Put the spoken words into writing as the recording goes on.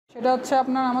সেটা হচ্ছে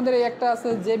আপনার আমাদের এই একটা আছে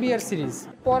জেবিআর সিরিজ।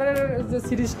 পরের যে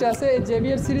সিরিজটা আছে এই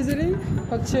জেবিআর সিরিজেরই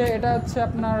হচ্ছে এটা হচ্ছে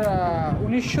আপনার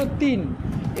 1903।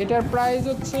 এটার প্রাইস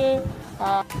হচ্ছে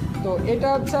তো এটা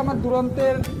হচ্ছে আমার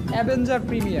দুরন্তের অ্যাভেঞ্জার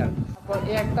প্রিমিয়ার। তারপর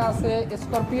এই একটা আছে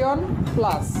স্করপিয়ন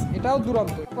প্লাস, এটাও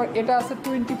দুরন্ত। তারপর এটা আছে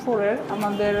 24-এর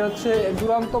আমাদের হচ্ছে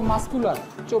দুরন্ত মাস্কুলার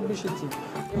 24 ইঞ্চি,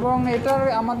 এবং এটার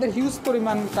আমাদের হিউজ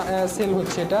পরিমাণ সেল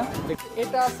হচ্ছে।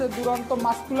 এটা আছে দুরন্ত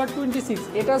মাস্কুলার 26,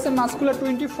 এটা আছে মাস্কুলার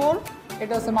 24,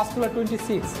 এটা আছে মাস্কুলার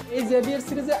 26। এই জেবিআর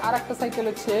সিরিজে আর একটা সাইকেল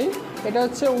হচ্ছে এটা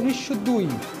হচ্ছে 1902,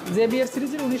 জেবিআর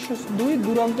সিরিজের 1902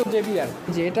 দুরন্ত জেবিআর।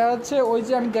 যে এটা হচ্ছে ওই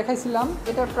যে আমি দেখাইছিলাম,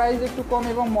 এটার প্রাইস একটু কম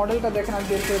এবং মডেলটা দেখেন, আমি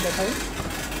বের করে দেখাই।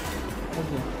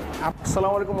 ওকে,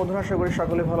 আসসালামু আলাইকুম বন্ধুরা, আশা করি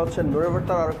সকলে ভালো আছেন। নুরের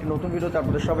বার্তার আর একটি নতুন ভিডিওতে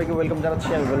আপনাদের সবাইকে ওয়েলকাম জানাচ্ছি।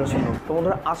 আমি ভালো আছি। তো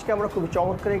বন্ধুরা, আজকে আমরা খুব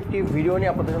চমৎকার একটি ভিডিও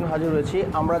নিয়ে আপনাদের সামনে হাজির হয়েছি।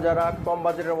 আমরা যারা কম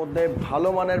বাজেটের মধ্যে ভালো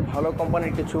মানের ভালো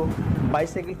কোম্পানির কিছু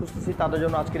বাইসাইকেল খুঁজতেছি, তাদের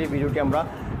জন্য আজকের এই ভিডিওটি আমরা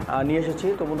নিয়ে এসেছি।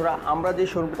 তো বন্ধুরা, আমরা যে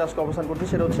শোরুমটিতে আজকে অবস্থান করছি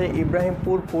সেটা হচ্ছে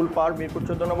ইব্রাহিমপুর ফুল পাওয়ার মিরপুর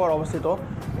 14 নম্বর অবস্থিত।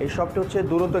 এই শপটি হচ্ছে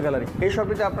দুরন্ত গ্যালারি। এই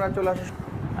শপটিতে আপনারা চলে আসেন,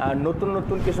 নতুন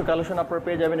নতুন কিছু কালেকশন আপনারা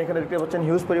পেয়ে যাবেন। এখানে দেখতে পাচ্ছেন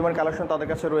হিউজ পরিমাণ কালেকশন তাদের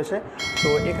কাছে রয়েছে। তো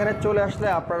এখানে চলে আসলে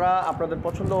আপনারা আপনাদের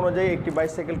পছন্দ অনুযায়ী একটি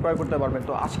বাইসাইকেল ক্রয় করতে পারবেন।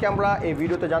 তো আজকে আমরা এই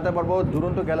ভিডিওতে জানতে পারবো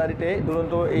দুরন্ত গ্যালারিতে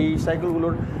দুরন্ত এই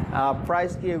সাইকেলগুলোর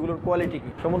প্রাইস কী, এগুলোর কোয়ালিটি কী।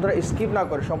 তো বন্ধুরা, স্কিপ না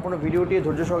করে সম্পূর্ণ ভিডিওটি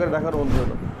ধৈর্য সহকারে দেখার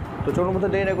অনুরোধ। তো চলুন মধ্যে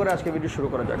দেরি না করে আজকে ভিডিও শুরু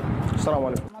করা যাক। আসসালামু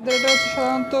আলাইকুম। আমাদের এটা হচ্ছে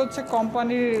সাধারণত হচ্ছে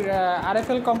কোম্পানির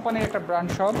আরএফএল কোম্পানির একটা ব্র্যান্ড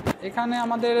শপ। এখানে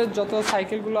আমাদের যত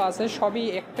সাইকেলগুলো আছে সবই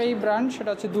একটাই ব্র্যান্ড, সেটা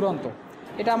হচ্ছে দুরন্ত।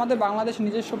 এটা আমাদের বাংলাদেশ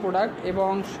নিজস্ব প্রোডাক্ট এবং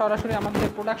সরাসরি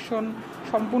আমাদের প্রোডাকশন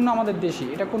সম্পূর্ণ আমাদের দেশি,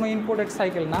 এটা কোনো ইম্পোর্টেড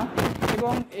সাইকেল না।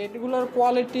 এবং এগুলোর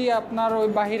কোয়ালিটি আপনার ওই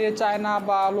বাহিরে চায়না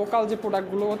বা লোকাল যে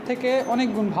প্রোডাক্টগুলো ওর থেকে অনেক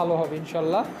গুণ ভালো হবে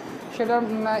ইনশাল্লাহ। সেটা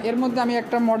এর মধ্যে আমি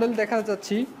একটা মডেল দেখাতে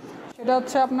চাচ্ছি, সেটা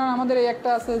হচ্ছে আপনার আমাদের এই একটা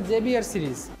আছে জেবিআর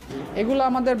সিরিজ। এগুলো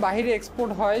আমাদের বাইরে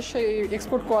এক্সপোর্ট হয়, সেই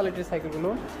এক্সপোর্ট কোয়ালিটির সাইকেলগুলো।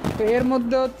 তো এর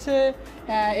মধ্যে হচ্ছে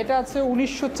এটা আছে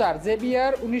 1904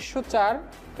 জেবিআর 1904।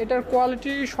 এটার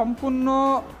কোয়ালিটি সম্পূর্ণ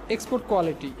এক্সপোর্ট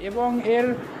কোয়ালিটি, এবং এর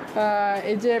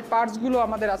এই যে পার্টসগুলো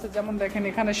আমাদের আছে, যেমন দেখেন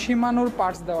এখানে শিমানোর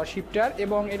পার্টস দেওয়া শিফটার,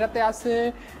 এবং এটাতে আছে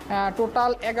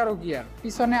টোটাল 11 গিয়ার,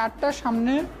 পিছনে 8টা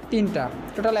সামনে 3টা,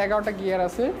 টোটাল 11টা গিয়ার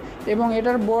আছে। এবং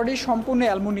এটার বডি সম্পূর্ণ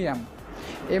অ্যালুমিনিয়াম,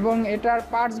 এবং এটার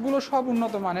পার্টসগুলো সব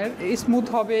উন্নত মানের, স্মুথ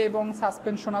হবে, এবং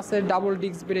সাসপেনশন আছে, ডাবল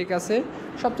ডিস্ক ব্রেক আছে,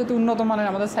 সবচেয়ে উন্নত মানের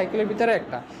আমাদের সাইকেলের ভিতরে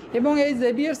একটা। এবং এই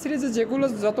জেবিআর সিরিজে যেগুলো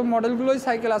যত মডেলগুলোই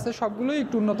সাইকেল আছে সবগুলোই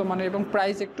একটু উন্নত মানের, এবং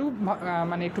প্রাইস একটু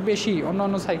মানে একটু বেশি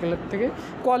অন্য সাইকেলের থেকে,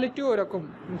 কোয়ালিটিও এরকম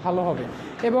ভালো হবে।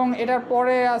 এবং এটার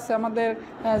পরে আছে আমাদের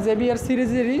জেবিআর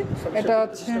সিরিজেরই, এটা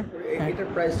হচ্ছে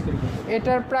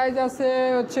এটার প্রাইস আছে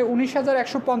হচ্ছে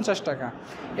 19,150 টাকা।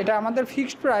 এটা আমাদের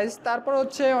ফিক্সড প্রাইস। তারপর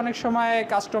হচ্ছে অনেক সময়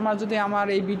কাস্টমার যদি আমার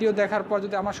এই ভিডিও দেখার পর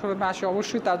যদি আমার শোরুমে আসে,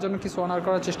 অবশ্যই তার জন্য কিছু অনার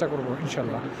করার চেষ্টা করব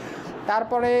ইনশাল্লাহ।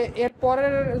 তারপরে এর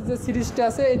পরের যে সিরিজটা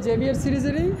আছে এই জেবিআর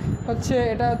সিরিজেরই হচ্ছে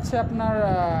এটা হচ্ছে আপনার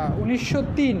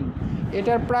 1903।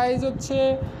 এটার প্রাইস হচ্ছে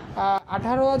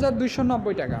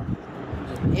 18,290 টাকা।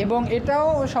 এবং এটাও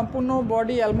সম্পূর্ণ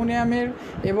বডি অ্যালুমিনিয়ামের,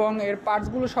 এবং এর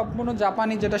পার্টসগুলো সম্পূর্ণ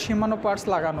জাপানি, যেটা শিমানো পার্টস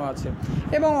লাগানো আছে।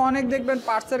 এবং অনেক দেখবেন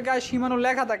পার্টসের গায়ে শিমানো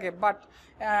লেখা থাকে, বাট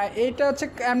এইটা হচ্ছে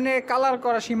এমনি কালার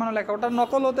করা শিমানো লেখা, ওটা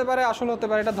নকল হতে পারে, আসল হতে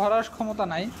পারে, এটা ধরার ক্ষমতা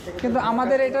নাই। কিন্তু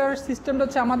আমাদের এটার সিস্টেমটা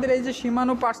হচ্ছে আমাদের এই যে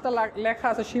শিমানো পার্টসটা লেখা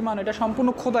আছে শিমানো, এটা সম্পূর্ণ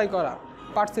খোদাই করা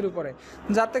পার্টসের উপরে,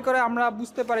 যাতে করে আমরা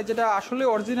বুঝতে পারি যেটা আসলে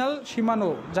অরিজিনাল শিমানো,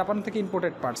 জাপান থেকে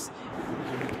ইম্পোর্টেড পার্টস।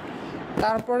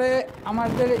 তারপরে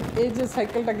আমাদের এই যে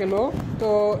সাইকেলটা গেল, তো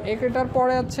এটার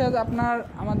পরে হচ্ছে আপনার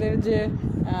আমাদের যে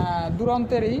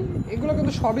দুরন্তেরই, এগুলো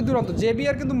কিন্তু সবই দুরন্ত।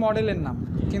 জেবিআর কিন্তু মডেলের নাম,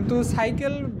 কিন্তু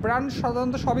সাইকেল ব্র্যান্ড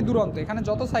সাধারণত সবই দুরন্ত। এখানে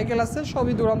যত সাইকেল আছে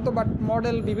সবই দুরন্ত, বাট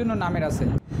মডেল বিভিন্ন নামের আছে।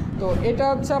 তো এটা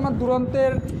হচ্ছে আমার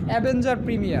দুরন্তের অ্যাভেঞ্জার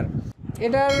প্রিমিয়ার।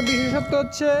 এটার বিশেষত্ব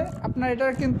হচ্ছে আপনার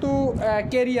এটার কিন্তু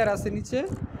ক্যারিয়ার আছে নিচে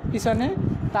পিছনে,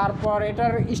 তারপর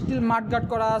এটার স্টিল মাডগার্ড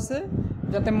করা আছে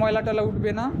যাতে ময়লা টয়লা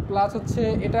উঠবে না, প্লাস হচ্ছে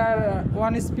এটার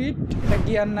 1 স্পিড, এটা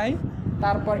গিয়ার নাই।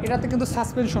 তারপর এটাতে কিন্তু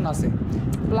সাসপেনশন আছে,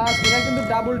 প্লাস এটা কিন্তু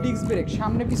ডাবল ডিস্ক ব্রেক,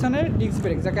 সামনে পিছনে ডিস্ক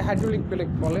ব্রেক, যাকে হাইড্রোলিক ব্রেক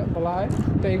বলা হয়।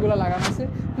 তো এগুলো লাগানো আছে,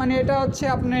 মানে এটা হচ্ছে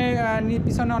আপনি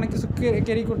পিছনে অনেক কিছু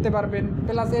ক্যারি করতে পারবেন।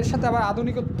 প্লাস এর সাথে আবার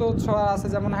আধুনিকত্ব ছোঁয়া আছে,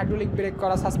 যেমন হাইড্রোলিক ব্রেক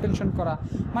করা, সাসপেনশন করা,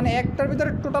 মানে একটার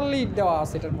ভিতরে টোটালি দেওয়া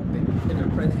আছে এটার মধ্যে। এটার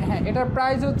প্রাইস, হ্যাঁ, এটার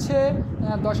প্রাইস হচ্ছে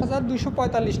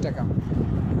 10,245 টাকা।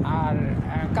 আর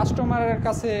কাস্টমারের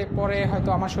কাছে পরে হয়তো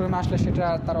আমার শোরুমে আসলে সেটা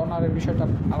তার অনারের বিষয়টা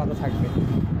আলাদা থাকবে।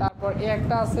 তারপর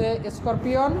একটা আছে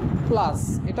স্করপিয়ন প্লাস,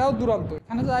 এটাও দুরন্ত।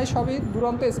 এখানে যাই সবই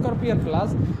দুরন্ত স্করপিয়ন প্লাস।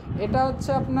 এটা হচ্ছে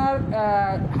আপনার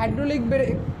হাইড্রোলিক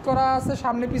ব্রেক করা আছে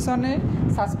সামনে পিছনে,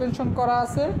 সাসপেনশন করা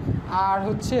আছে, আর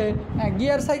হচ্ছে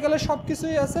গিয়ার সাইকেলের সব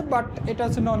কিছুই আছে, বাট এটা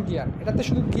হচ্ছে নন গিয়ার, এটাতে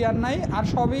শুধু গিয়ার নাই, আর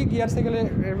সবই গিয়ার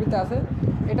সাইকেলের ভিতরে আছে।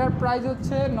 এটার প্রাইস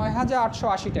হচ্ছে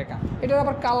 9,880 টাকা। এটার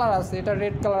আবার কালার আছে, এটা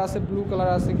রেড কালার আছে, ব্লু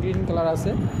কালার আছে, গ্রিন কালার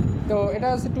আছে। তো এটা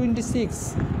হচ্ছে 26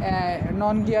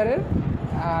 নন গিয়ারের।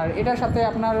 আর এটার সাথে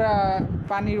আপনার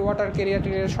পানির ওয়াটার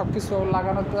ক্যারিয়ার সব কিছু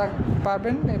লাগানো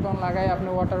পারবেন, এবং লাগাই আপনি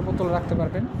ওয়াটার বোতল রাখতে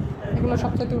পারবেন। এগুলো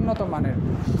সবচেয়ে উন্নত মানের।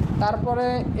 তারপরে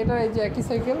এটা এই যে একই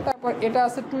সাইকেল। তারপর এটা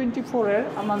আছে 24-এর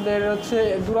আমাদের হচ্ছে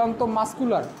দুরান্ত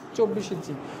মাস্কুলার 24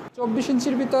 ইঞ্চি। 24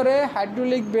 ইঞ্চির ভিতরে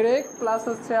হাইড্রোলিক ব্রেক প্লাস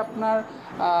হচ্ছে আপনার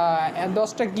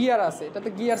 10টা গিয়ার আছে। এটাতে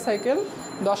গিয়ার সাইকেল,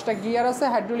 10টা গিয়ার আছে,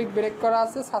 হাইড্রোলিক ব্রেক করা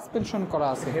আছে, সাসপেনশন করা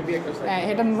আছে। হ্যাঁ,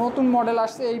 এটা নতুন মডেল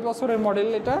আসছে, এই বছরের মডেল।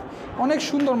 এটা অনেক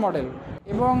সুন্দর মডেল,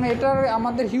 এবং এটার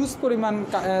আমাদের হিউজ পরিমাণ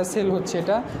সেল হচ্ছে।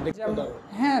 এটা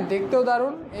হ্যাঁ, দেখতেও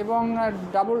দারুণ, এবং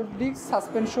ডাবল ডিস্ক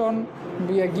সাসপেনশন,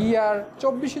 গিয়ার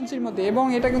 24 ইঞ্চির মধ্যে। এবং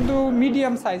এটা কিন্তু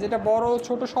মিডিয়াম সাইজ, এটা বড়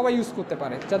ছোট সবাই ইউজ করতে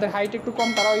পারে, যাদের হাইট একটু কম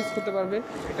তারাও ইউজ করতে পারবে।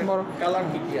 বড় কালার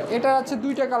এটা আছে,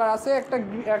 2টা কালার আছে,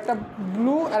 একটা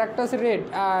ব্লু আর একটা আছে রেড।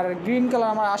 আর গ্রিন কালার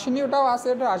আমার আসেনি, ওটাও আছে,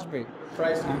 এটা আসবে।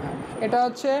 এটা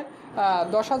হচ্ছে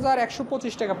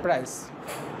 10,125 টাকা প্রাইস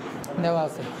দেওয়া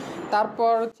আছে।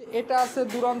 তারপর হচ্ছে এটা আছে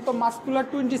দুরন্ত মাস্কুলার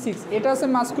 26, এটা আছে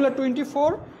মাস্কুলার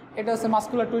 24, এটা আছে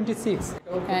মাস্কুলার 26।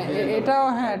 হ্যাঁ, এটাও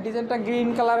হ্যাঁ ডিজাইনটা গ্রিন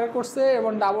কালারের করছে,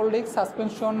 এবং double disc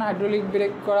suspension, hydraulic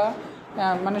break করা,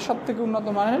 মানে সব থেকে উন্নত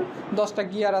মানের। 10টা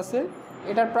গিয়ার আছে।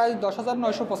 এটার প্রাইস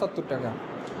 10,975 টাকা।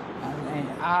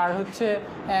 আর হচ্ছে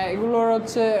এগুলোর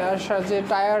হচ্ছে যে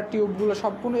টায়ার টিউবগুলো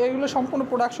এগুলো সম্পূর্ণ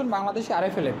প্রোডাকশন বাংলাদেশে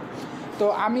আরএফএলের। তো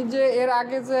আমি যে এর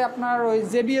আগে যে আপনার ওই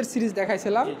জেবিএর সিরিজ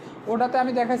দেখাইছিলাম, ওটাতে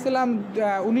আমি দেখাইছিলাম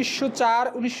 1904,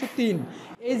 1903।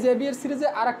 এই জেবিএর সিরিজে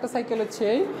আর একটা সাইকেল হচ্ছে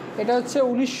এটা হচ্ছে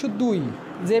 1902,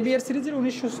 জেবিএর সিরিজের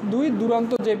 1902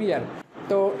 দুরন্ত জেবিআর।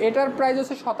 তো এটার প্রাইস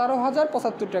হচ্ছে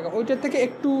 17,075 টাকা, ওইটার থেকে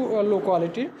একটু লো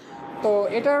কোয়ালিটির। তো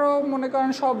এটারও মনে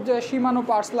করেন সব যে সীমানো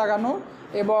পার্টস লাগানো,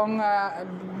 এবং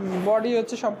বডি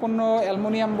হচ্ছে সম্পূর্ণ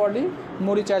অ্যালুমিনিয়াম বডি,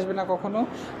 মরিচ আসবে না কখনো।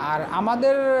 আর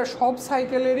আমাদের সব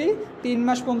সাইকেলেরই 3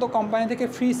 মাস পর্যন্ত কোম্পানি থেকে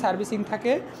ফ্রি সার্ভিসিং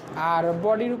থাকে, আর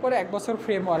বডির উপরে 1 বছর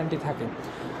ফ্রেম ওয়ারেন্টি থাকে।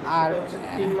 আর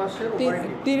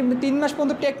 3 মাস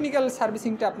পর্যন্ত টেকনিক্যাল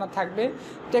সার্ভিসিংটা আপনার থাকবে।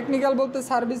 টেকনিক্যাল বলতে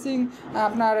সার্ভিসিং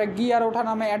আপনার গিয়ার ওঠা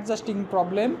নামে অ্যাডজাস্টিং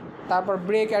প্রবলেম, তারপর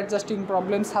break adjusting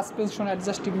problem, suspension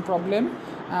adjusting problem,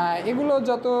 এগুলো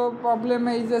যত প্রবলেম,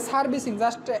 এই যে সার্ভিসিং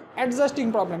জাস্ট অ্যাডজাস্টিং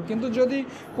প্রবলেম। কিন্তু যদি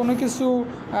কোনো কিছু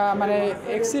মানে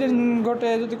অ্যাক্সিডেন্ট ঘটে,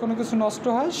 যদি কোনো কিছু নষ্ট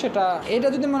হয়, সেটা এটা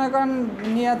যদি মনে করেন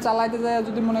নিয়ে চালাইতে যায়,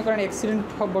 যদি মনে করেন অ্যাক্সিডেন্ট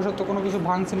বশত কোনো কিছু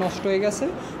ভাঙছে, নষ্ট হয়ে গেছে,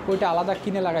 ওইটা আলাদা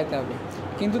কিনে লাগাইতে হবে।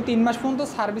 কিন্তু 3 মাস পর্যন্ত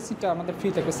সার্ভিসিংটা আমাদের ফ্রি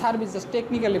থাকবে। সার্ভিস জাস্ট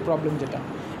টেকনিক্যালি প্রবলেম যেটা,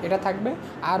 এটা থাকবে।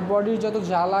 আর বডির যত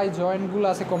ঝালাই জয়েন্টগুলো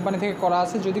আছে কোম্পানি থেকে করা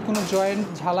আছে, যদি কোনো জয়েন্ট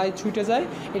ঝালাই ছুটে যায়,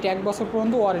 এটা 1 বছর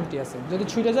পর্যন্ত ওয়ারেন্টি আছে। যদি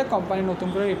ছুটে যায়, কোম্পানি নতুন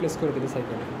করে রিপ্লেস করে দেবে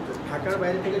সাইকেল। ঢাকার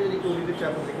বাইরে থেকে যদি কেউ নিতে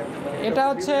চায়, এটা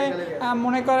হচ্ছে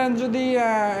মনে করেন যদি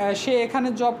সে এখানে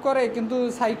জব করে কিন্তু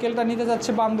সাইকেলটা নিতে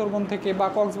যাচ্ছে বান্দরবন থেকে বা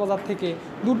কক্সবাজার থেকে,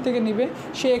 দূর থেকে নিবে,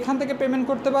 সে এখান থেকে পেমেন্ট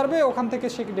করতে পারবে, ওখান থেকে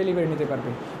সে ডেলিভারি নিতে পারবে।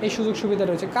 এই সুযোগ সুবিধা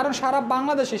রয়েছে, কারণ সারা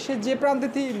বাংলাদেশে সে যে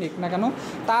প্রান্তেই নিক না কেন,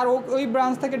 তার ওই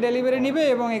ব্রাঞ্চ থেকে ডেলিভারি নিবে,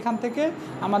 এবং এখান থেকে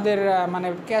আমাদের মানে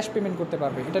ক্যাশ পেমেন্ট করতে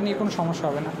পারবে। এটা নিয়ে কোনো সমস্যা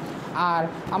হবে না। আর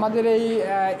আমাদের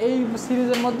এই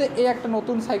সিরিজের মধ্যে একটা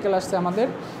নতুন সাইকেল আসছে আমাদের,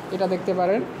 এটা দেখতে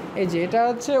পারেন। এই যে এটা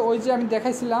হচ্ছে ওই যে আমি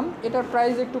দেখাইছিলাম, এটার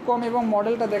প্রাইস একটু কম, এবং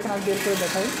মডেলটা দেখেন, আমি বের করে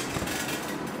দেখাই।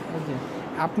 এই যে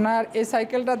আপনার এই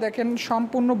সাইকেলটা দেখেন,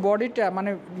 সম্পূর্ণ বডিটা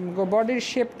মানে বডির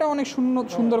শেপটা অনেক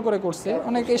সুন্দর করে করছে,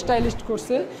 অনেক স্টাইলিশ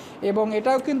করছে। এবং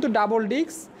এটাও কিন্তু ডাবল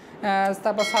ডিস্ক,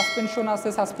 তারপর সাসপেনশন আছে,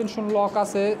 সাসপেনশন লক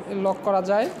আছে, লক করা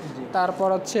যায়। তারপর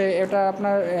হচ্ছে এটা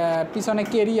আপনার পিছনে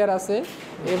ক্যারিয়ার আছে,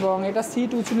 এবং এটা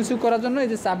সিট উঁচু নিচু করার জন্য এই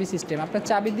যে চাবি সিস্টেম, আপনার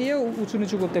চাবি দিয়ে উঁচু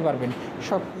নিচু করতে পারবেন,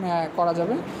 সব করা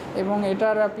যাবে। এবং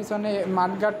এটার পিছনে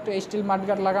মাডগার্ড, স্টিল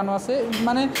মাডগার্ড লাগানো আছে।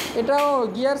 মানে এটাও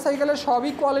গিয়ার সাইকেলের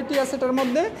সবই কোয়ালিটি আছে এটার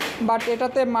মধ্যে, বাট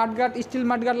এটাতে মাডগার্ড, স্টিল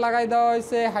মাডগার্ড লাগাই দেওয়া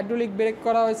হয়েছে, হাইড্রোলিক ব্রেক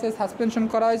করা হয়েছে, সাসপেনশন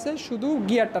করা হয়েছে, শুধু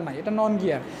গিয়ারটা নাই, এটা নন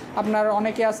গিয়ার। আপনার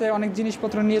অনেকে আছে অনেক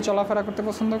জিনিসপত্র নিয়ে চলাফেরা করতে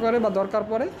পছন্দ করে বা দরকার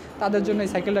পড়ে, তাদের জন্য এই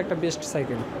সাইকেলটা একটা বেস্ট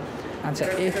সাইকেল। আচ্ছা,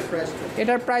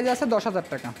 এটার প্রাইস আছে 10,000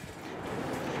 টাকা।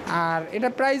 আর এটা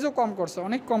প্রাইসও কম করছে,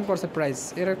 অনেক কম করছে প্রাইস,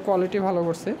 এর কোয়ালিটি ভালো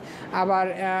করছে। আবার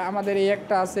আমাদের এই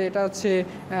একটা আছে, এটা হচ্ছে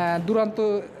দুরান্ত,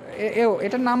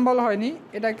 এটার নাম বলা হয়নি,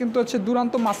 এটা কিন্তু হচ্ছে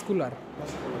দুরান্ত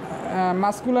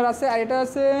মাস্কুলার আছে। আর এটা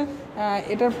আছে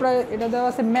এটার প্রায় এটা দেওয়া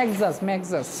আছে ম্যাক্সাস,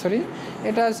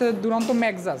 এটা আছে দুরান্ত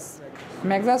ম্যাক্সাস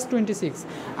 26।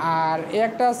 আর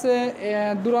একটা আছে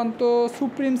দুরান্ত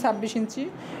সুপ্রিম 26 ইঞ্চি,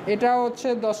 এটা হচ্ছে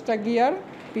 10টা গিয়ার,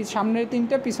 সামনের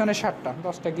 3টে, পিছনে 7টা,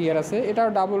 10টা গিয়ার আছে। এটাও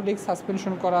ডাবল ডিস্ক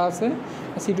সাসপেনশন করা আছে,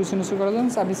 সিটু সিনুসু করার জন্য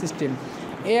চাবি সিস্টেম।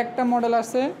 এই একটা মডেল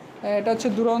আছে, এটা হচ্ছে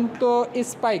দুরন্ত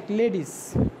স্পাইক লেডিস,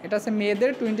 এটা আছে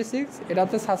মেয়েদের 26,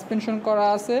 এটাতে সাসপেনশন করা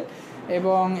আছে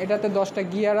এবং এটাতে 10টা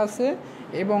গিয়ার আছে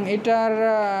এবং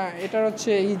এটার হচ্ছে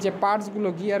এই যে পার্টসগুলো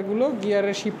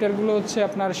গিয়ারের শিফটারগুলো হচ্ছে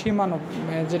আপনার সীমানো,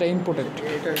 যেটা ইম্পোর্টেড।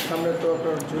 এটার সামনে তো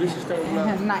আপনার ঝুরি সিস্টেম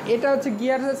না, এটা হচ্ছে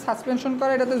গিয়ার সাসপেনশন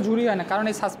করা, এটাতে ঝুরি হয় না, কারণ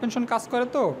এই সাসপেনশন কাজ করে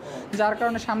তো, যার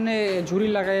কারণে সামনে ঝুরি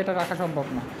লাগায় এটা রাখা সম্ভব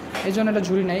না, এই জন্য এটা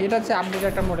ঝুরি নেই। এটা হচ্ছে আপডেট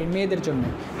একটা মডেল মেয়েদের জন্য,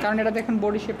 কারণ এটা দেখেন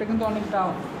বডি শেপটা কিন্তু অনেক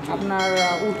ডাউন, আপনার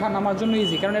উঠা নামার জন্য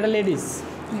ইজি, কারণ এটা লেডিস।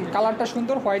 কালারটা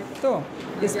সুন্দর, হোয়াইট তো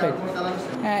স্পাইক।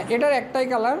 হ্যাঁ, এটার একটাই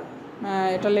কালার,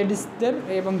 এটা লেডিসদের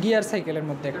এবং গিয়ার সাইকেলের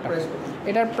মধ্যে একটা।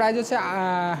 এটার প্রাইস হচ্ছে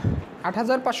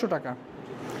 8,500 টাকা।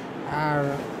 আর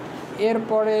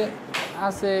এরপরে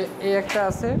আছে এই একটা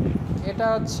আছে,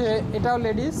 এটাও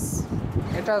লেডিস,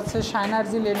 এটা হচ্ছে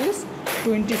শাইনার্জি লেডিস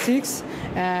 26,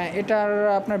 এটার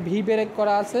আপনার ভি ব্রেক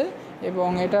করা আছে এবং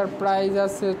এটার প্রাইস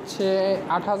আছে হচ্ছে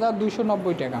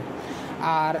 8,290 টাকা।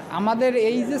 আর আমাদের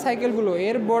এই যে সাইকেলগুলো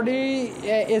এর বডি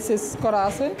এসএস করা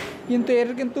আছে, কিন্তু এর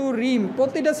কিন্তু রিম,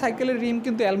 প্রতিটা সাইকেলের রিম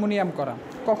কিন্তু অ্যালুমিনিয়াম করা,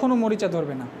 কখনো মরিচা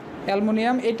ধরবে না,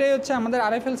 অ্যালুমিনিয়াম। এটাই হচ্ছে আমাদের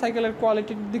আরএফএল সাইকেলের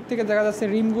কোয়ালিটির দিক থেকে দেখা যাচ্ছে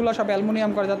রিমগুলো সব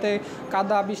অ্যালুমিনিয়াম করা, যাতে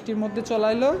কাদা বৃষ্টির মধ্যে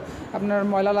চলাইলেও আপনার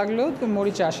ময়লা লাগলেও তো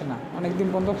মরিচা আসে না, অনেক দিন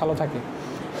পর্যন্ত ভালো থাকে।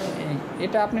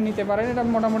 এটা আপনি নিতে পারেন, এটা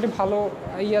মোটামুটি ভালো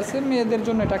আছে মেয়েদের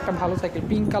জন্য, এটা একটা ভালো সাইকেল,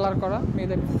 পিঙ্ক কালার করা,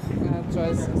 মেয়েদের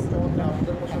চয়েস।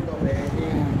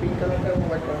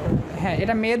 হ্যাঁ,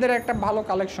 এটা মেয়েদের একটা ভালো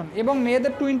কালেকশন এবং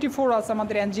মেয়েদের 24 আছে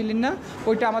আমাদের অ্যাঞ্জেলিনা,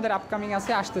 ওইটা আমাদের আপকামিং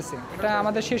আছে, আসতেছে, এটা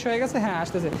আমাদের শেষ হয়ে গেছে, হ্যাঁ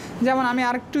আসতেছে। যেমন আমি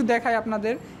আরেকটু দেখাই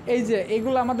আপনাদের, এই যে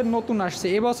এগুলো আমাদের নতুন আসছে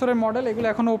এবছরের মডেল, এগুলো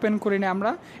এখনও ওপেন করিনি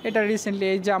আমরা, এটা রিসেন্টলি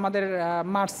এই যে আমাদের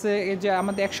মার্চে, এই যে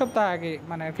আমাদের 1 সপ্তাহ আগে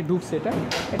মানে আর কি ঢুকছে,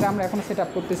 এটা আমরা এখনও সেট আপ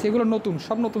করতেছি, এগুলো নতুন,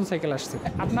 সব নতুন সাইকেল আসছে।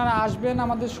 আপনারা আসবেন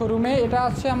আমাদের শোরুমে, এটা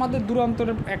আছে আমাদের দুরন্তর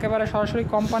একেবারে সরাসরি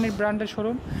কোম্পানির ব্র্যান্ডের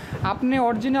শোরুম, আপনি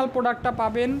অরিজিনাল প্রোডাক্টটা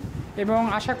পাবেন এবং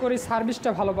আশা করি সার্ভিসটা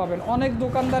ভালো পাবেন। অনেক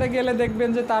দোকানদারে গেলে দেখবেন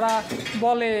যে তারা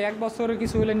বলে 1 বছরে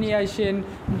কিছু হলে নিয়ে আসেন,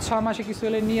 6 মাসে কিছু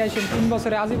হলে নিয়ে আসেন, 3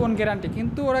 বছরে আজীবন গ্যারান্টি,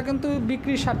 কিন্তু ওরা কিন্তু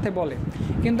বিক্রির স্বার্থে বলে।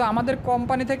 কিন্তু আমাদের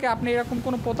কোম্পানি থেকে আপনি এরকম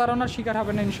কোনো প্রতারণার শিকার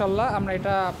হবেন না ইনশাল্লাহ, আমরা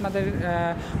এটা আপনাদের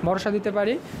ভরসা দিতে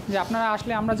পারি যে আপনারা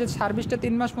আসলে আমরা যে সার্ভিসটা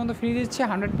 3 মাস পর্যন্ত ফ্রি দিচ্ছি,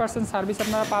 100% সার্ভিস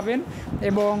আপনারা পাবেন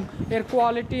এবং এর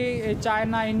কোয়ালিটি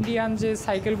চায়না ইন্ডিয়ান যে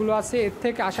সাইকেলগুলো আছে এর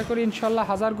থেকে আশা করি ইনশাল্লাহ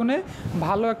 1000 গুণে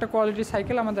ভালো একটা কোয়ালিটির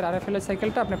সাইকেল আমাদের আরএফএল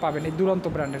সাইকেলটা আপনি পাবেন, এই দুরন্ত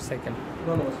ব্র্যান্ডের সাইকেল।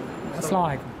 ধন্যবাদ। আসসালামু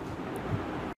আলাইকুম।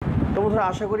 তো বন্ধুরা,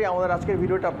 আশা করি আমাদের আজকের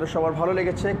ভিডিওটা আপনাদের সবার ভালো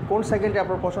লেগেছে। কোন সাইকেলটি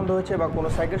আপনার পছন্দ হয়েছে বা কোনো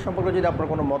সাইকেল সম্পর্কে যদি আপনার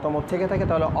কোনো মতামত থেকে থাকে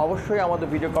তাহলে অবশ্যই আমাদের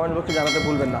ভিডিও কমেন্ট বক্সে জানাতে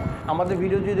ভুলবেন না। আমাদের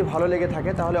ভিডিও যদি ভালো লেগে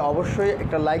থাকে তাহলে অবশ্যই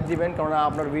একটা লাইক দিবেন, কারণ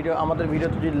আমাদের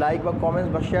ভিডিওতে যদি লাইক বা কমেন্টস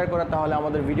বা শেয়ার করেন তাহলে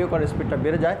আমাদের ভিডিও করার স্পিডটা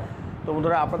বেড়ে যায়। তো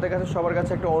বন্ধুরা, আপনাদের কাছে সবার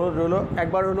কাছে একটা অনুরোধ রইল,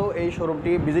 একবার হলেও এই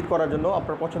শোরুমটি ভিজিট করার জন্য,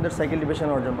 আপনার পছন্দের সাইকেলটি বেছে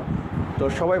নেওয়ার জন্য। তো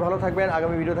সবাই ভালো থাকবেন,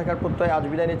 আগামী ভিডিও থাকার প্রত্যয় আজ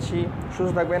বিদায় নিচ্ছি।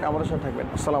 সুস্থ থাকবেন, আমাদের সাথে থাকবেন।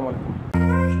 আসসালামু আলাইকুম।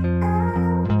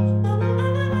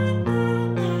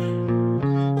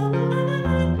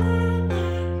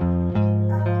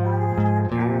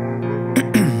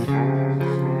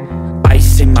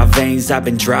 In my veins, I've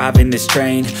been driving this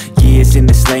train, years in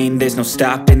this lane, there's no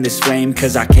stopping this flame,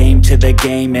 cause I came to the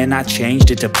game and I changed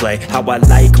it to play how I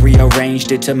like, rearranged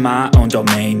it to my own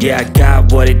domain. Yeah, I got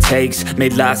what it takes,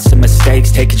 made lots of mistakes,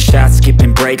 taking shots,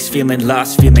 skipping breaks, feeling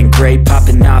lost, feeling great,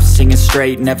 popping off, singing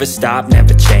straight, never stopped,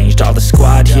 never changed, all the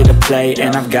squad here to play,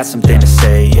 and I've got something to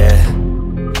say, yeah.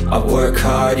 I work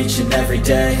hard each and every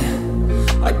day,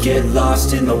 I get lost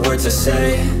in the words I say,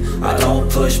 I don't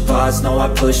push pause, no I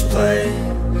push play,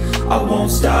 I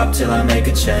won't stop till I make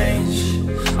a change,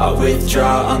 I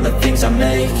withdraw on the things I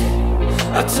make,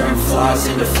 I turn flaws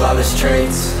into flawless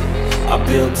traits, I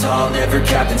build tall, never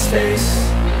capped in space,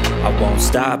 I won't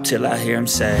stop till I hear him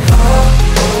say, oh,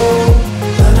 oh,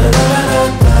 la, la, la, la,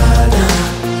 la.